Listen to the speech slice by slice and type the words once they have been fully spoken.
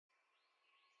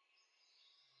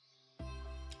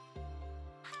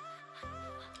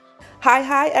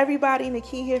Hi everybody,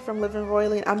 Nikki here from Living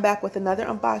Royally, and I'm back with another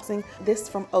unboxing. This is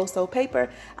from Oso Paper.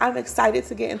 I'm excited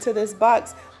to get into this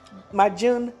box. My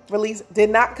June release did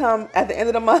not come at the end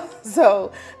of the month,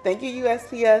 so thank you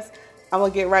USPS. I'm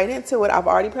gonna get right into it. I've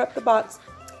already prepped the box,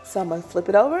 so I'm gonna flip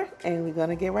it over and we're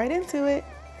gonna get right into it.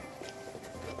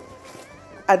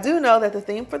 I do know that the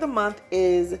theme for the month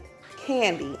is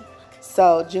candy.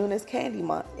 So June is candy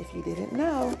month, if you didn't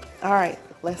know. All right,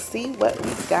 let's see what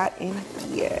we got in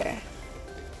here.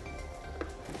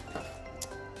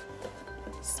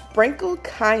 Sprinkle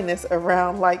kindness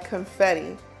around like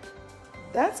confetti.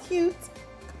 That's cute.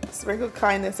 Sprinkle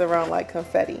kindness around like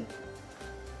confetti.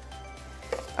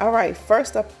 All right,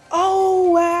 first up.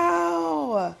 Oh,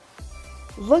 wow.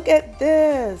 Look at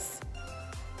this.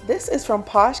 This is from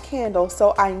Posh Candle.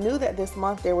 So I knew that this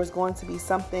month there was going to be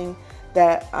something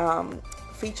that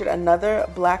featured another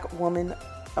Black woman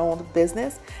owned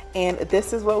business. And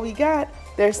this is what we got.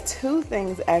 There's two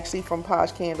things actually from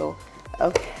Posh Candle.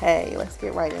 Okay, let's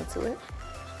get right into it.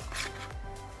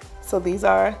 So these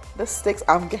are the sticks.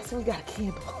 I'm guessing we got a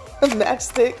candle.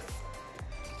 Matchsticks.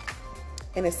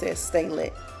 And it says stay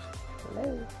lit.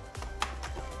 Hello.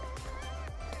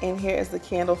 And here is the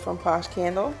candle from Posh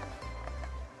Candle.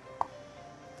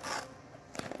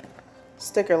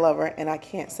 Sticker lover, and I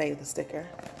can't save the sticker.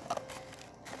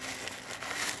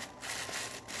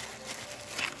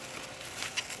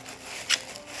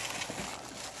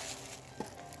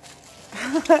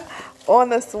 On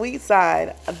the sweet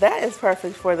side, that is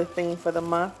perfect for the theme for the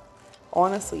month.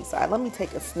 On the sweet side, let me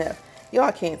take a sniff.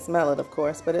 Y'all can't smell it, of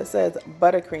course, but it says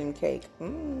buttercream cake.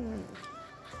 And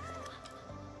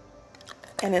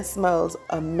it smells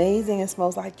amazing. It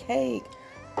smells like cake.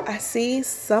 I see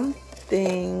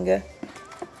something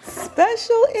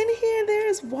special in here.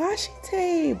 There's washi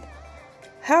tape.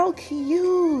 How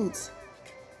cute.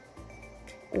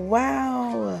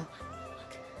 Wow.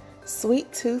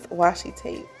 Sweet Tooth washi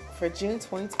tape for June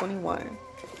 2021.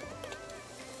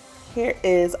 Here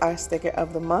is our sticker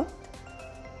of the month.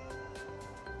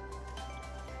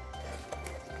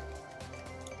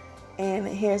 And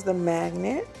here's the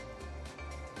magnet.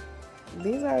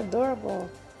 These are adorable.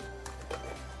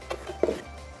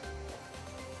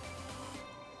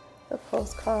 The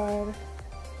postcard.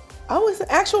 Oh, it's an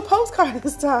actual postcard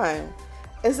this time.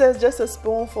 It says just a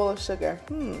spoonful of sugar.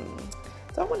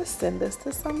 So I want to send this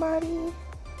to somebody.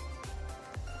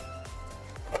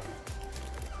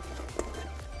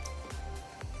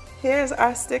 Here's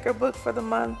our sticker book for the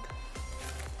month.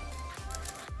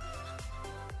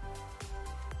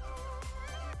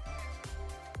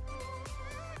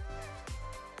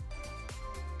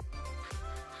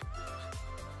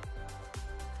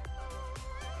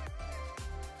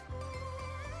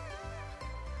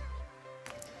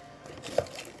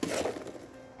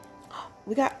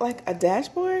 We got like a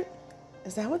dashboard.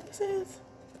 Is that what this is?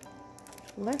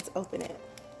 Let's open it.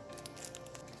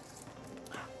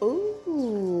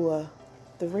 Ooh,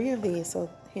 3 of these. So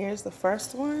here's the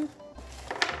first one.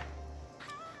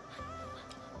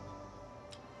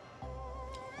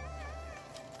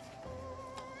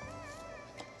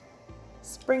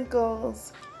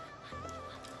 Sprinkles.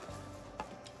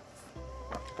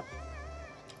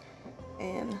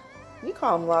 And you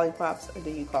call them lollipops or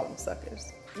do you call them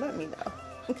suckers? Let me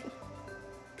know.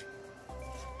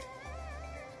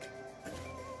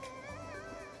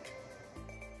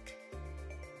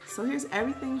 So here's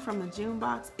everything from the June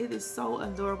box. It is so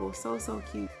adorable, so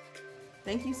cute.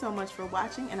 Thank you so much for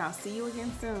watching, and I'll see you again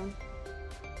soon.